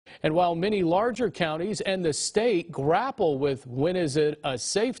And while many larger counties and the state grapple with when is it a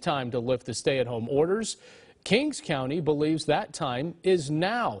safe time to lift the stay-at-home orders, Kings County believes that time is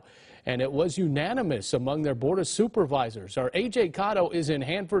now. And it was unanimous among their Board of Supervisors. Our AJ Cotto is in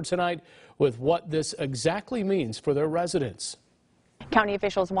Hanford tonight with what this exactly means for their residents. County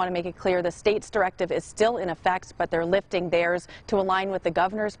officials want to make it clear the state's directive is still in effect, but they're lifting theirs to align with the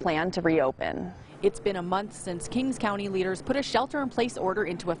governor's plan to reopen. It's been a month since Kings County leaders put a shelter-in-place order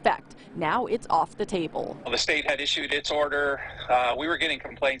into effect. Now it's off the table. The state had issued its order. We were getting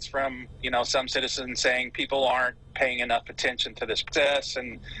complaints from, some citizens saying people aren't paying enough attention to this process,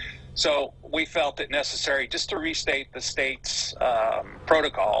 and so we felt it necessary just to restate the state's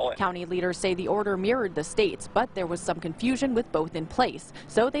protocol. County leaders say the order mirrored the state's, but there was some confusion with both in place,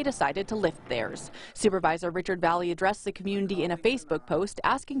 so they decided to lift theirs. Supervisor Richard Valley addressed the community in a Facebook post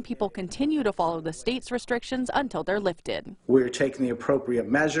asking people continue to follow the state's restrictions until they're lifted. We're taking the appropriate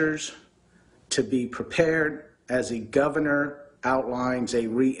measures to be prepared as the governor outlines a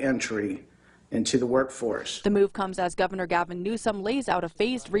re-entry into the workforce. The move comes as Governor Gavin Newsom lays out a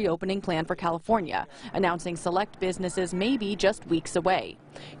phased reopening plan for California, announcing select businesses may be just weeks away.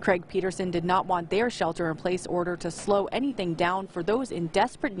 Craig Peterson did not want their shelter-in-place order to slow anything down for those in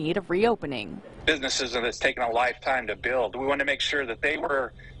desperate need of reopening. Businesses that it's taken a lifetime to build, we want to make sure that they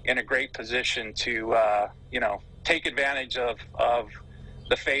were in a great position to, take advantage of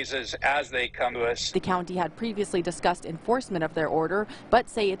the phases as they come to us. The county had previously discussed enforcement of their order, but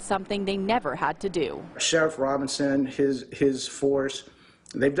say it's something they never had to do. Sheriff Robinson, his force,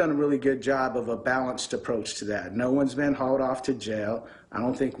 they've done a really good job of a balanced approach to that. No one's been hauled off to jail. I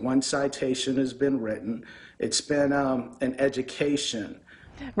don't think one citation has been written. It's been an education.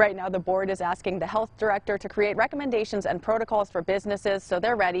 Right now, the board is asking the health director to create recommendations and protocols for businesses so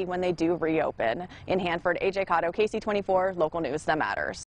they're ready when they do reopen. In Hanford, AJ Cotto, KC24, local news that matters.